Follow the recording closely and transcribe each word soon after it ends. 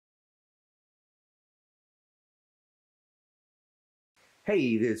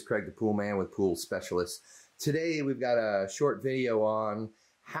Hey, this is Craig the Pool Man with Pool Specialist. Today we've got a short video on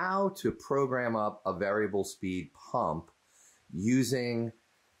how to program up a variable speed pump using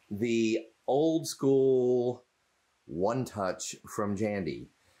the old school OneTouch from Jandy.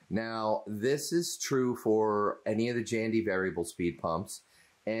 Now, this is true for any of the Jandy variable speed pumps,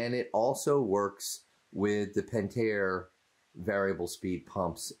 and it also works with the Pentair variable speed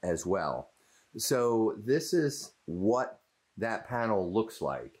pumps as well. So this is what that panel looks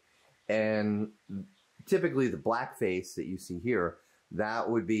like. And typically the black face that you see here, that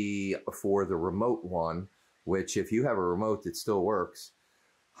would be for the remote one, which if you have a remote that still works,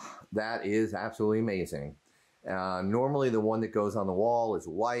 that is absolutely amazing. Normally the one that goes on the wall is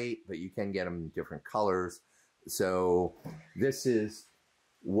white, but you can get them in different colors. So this is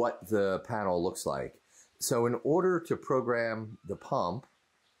what the panel looks like. So in order to program the pump,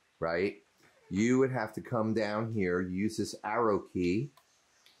 right, you would have to come down here, use this arrow key,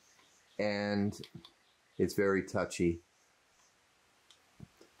 and it's very touchy.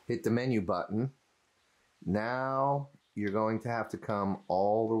 Hit the menu button. Now you're going to have to come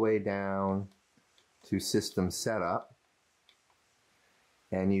all the way down to System Setup,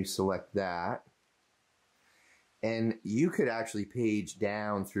 and you select that. And you could actually page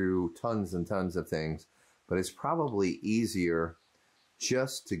down through tons and tons of things, but it's probably easier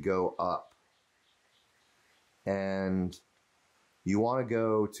just to go up. And you want to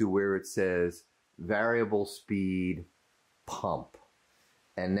go to where it says variable speed pump.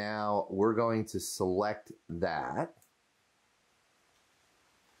 And now we're going to select that.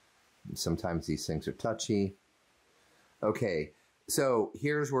 Sometimes these things are touchy. Okay, so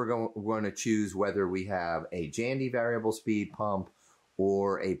here's where we're going to choose whether we have a Jandy variable speed pump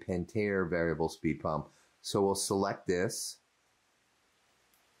or a Pentair variable speed pump. So we'll select this.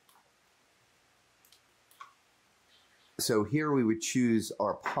 So here we would choose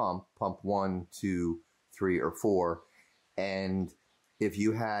our pump 1, 2, 3, or 4. And if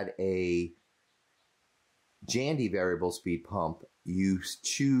you had a Jandy variable speed pump, you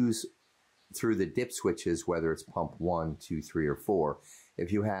choose through the dip switches whether it's pump 1, 2, 3, or 4.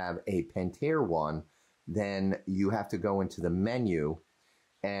 If you have a Pentair one, then you have to go into the menu,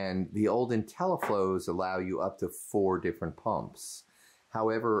 and the old IntelliFlows allow you up to 4 different pumps.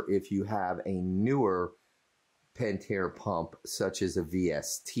 However, if you have a newer Pentair pump, such as a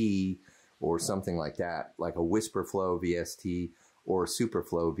VST or something like that, like a WhisperFlow VST or a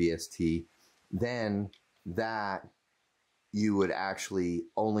SuperFlow VST, then that you would actually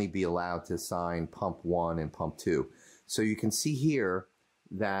only be allowed to assign pump 1 and pump 2. So you can see here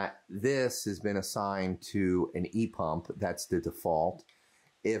that this has been assigned to an E-pump. That's the default.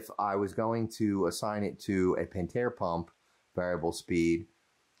 If I was going to assign it to a Pentair pump variable speed,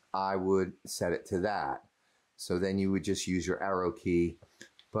 I would set it to that. So then you would just use your arrow key.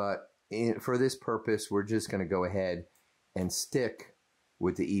 But for this purpose, we're just going to go ahead and stick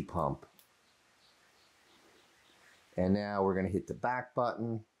with the E-pump. And now we're going to hit the back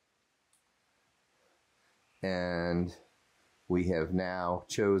button. And we have now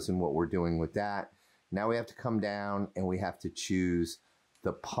chosen what we're doing with that. Now we have to come down and we have to choose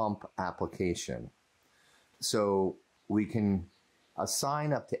the pump application. So we can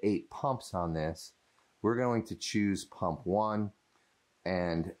assign up to 8 pumps on this. We're going to choose pump 1,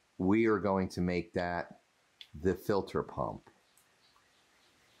 and we are going to make that the filter pump.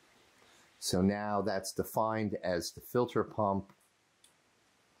 So now that's defined as the filter pump.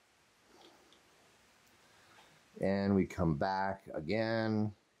 And we come back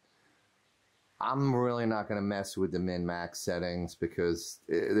again. I'm really not going to mess with the min-max settings because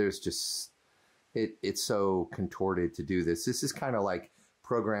there's just, it's so contorted to do this. This is kind of like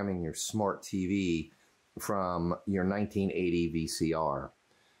programming your smart TV from your 1980 VCR.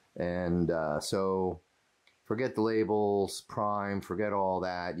 And so forget the labels, prime, forget all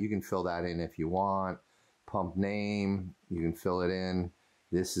that. You can fill that in if you want. Pump name, you can fill it in.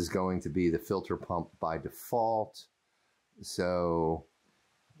 This is going to be the filter pump by default. So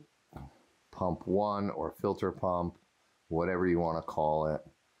pump 1 or filter pump, whatever you want to call it.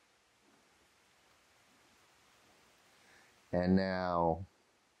 And now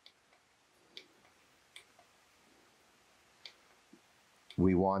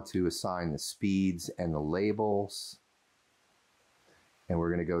we want to assign the speeds and the labels. And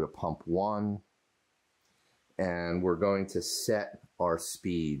we're going to go to pump 1. And we're going to set our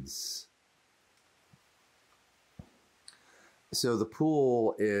speeds. So the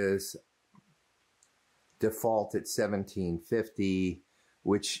pool is default at 1750,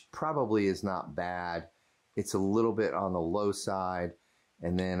 which probably is not bad. It's a little bit on the low side.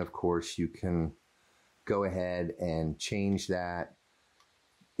 And then, of course, you can go ahead and change that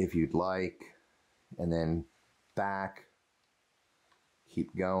if you'd like, and then back,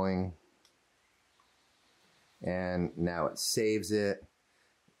 keep going. And now it saves it.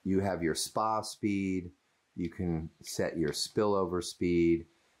 You have your spa speed. You can set your spillover speed,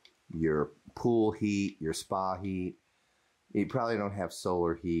 your pool heat, your spa heat. You probably don't have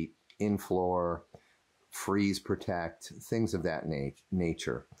solar heat, in-floor, freeze protect, things of that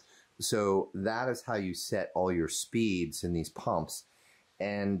nature. So that is how you set all your speeds in these pumps.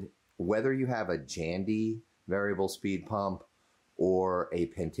 And whether you have a Jandy variable speed pump or a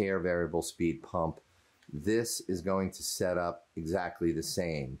Pentair variable speed pump, this is going to set up exactly the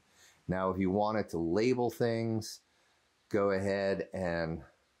same. Now, if you wanted to label things, go ahead and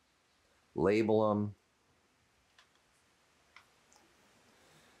label them.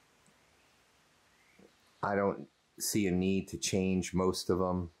 I don't see a need to change most of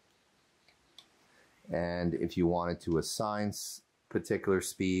them. And if you wanted to assign particular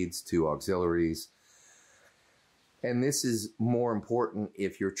speeds to auxiliaries, and this is more important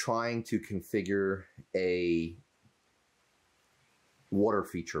if you're trying to configure a water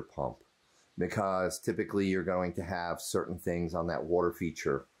feature pump, because typically you're going to have certain things on that water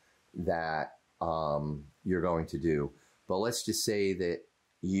feature that you're going to do. But let's just say that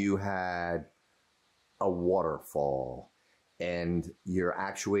you had a waterfall and your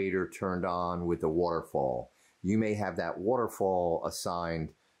actuator turned on with the waterfall. You may have that waterfall assigned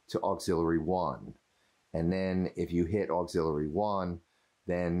to auxiliary 1. And then if you hit auxiliary 1,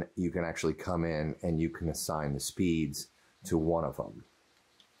 then you can actually come in and you can assign the speeds to one of them.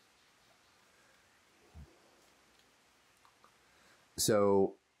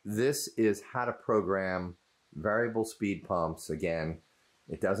 So this is how to program variable speed pumps. Again,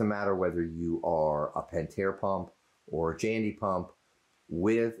 it doesn't matter whether you are a Pentair pump or a Jandy pump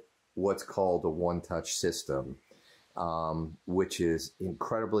with what's called a OneTouch system, which is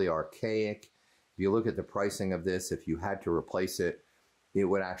incredibly archaic. If you look at the pricing of this, if you had to replace it, it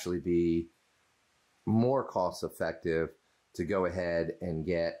would actually be more cost effective to go ahead and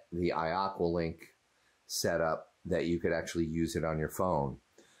get the iAqualink set up that you could actually use it on your phone.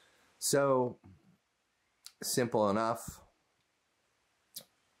 So simple enough.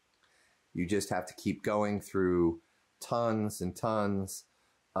 You just have to keep going through tons and tons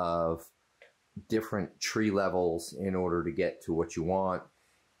of different tree levels in order to get to what you want.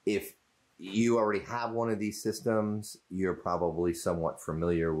 If you already have one of these systems, you're probably somewhat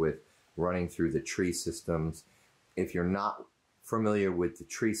familiar with running through the tree systems. If you're not familiar with the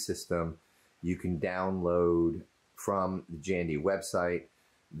tree system, you can download from the Jandy website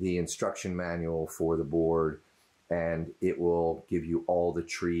the instruction manual for the board, and it will give you all the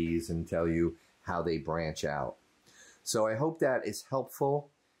trees and tell you how they branch out. So I hope that is helpful,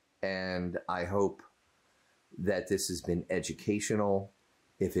 and I hope that this has been educational.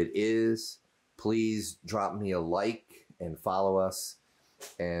 If it is, please drop me a like and follow us.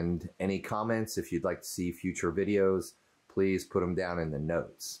 And any comments, if you'd like to see future videos, please put them down in the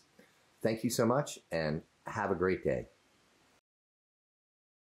notes. Thank you so much, and have a great day.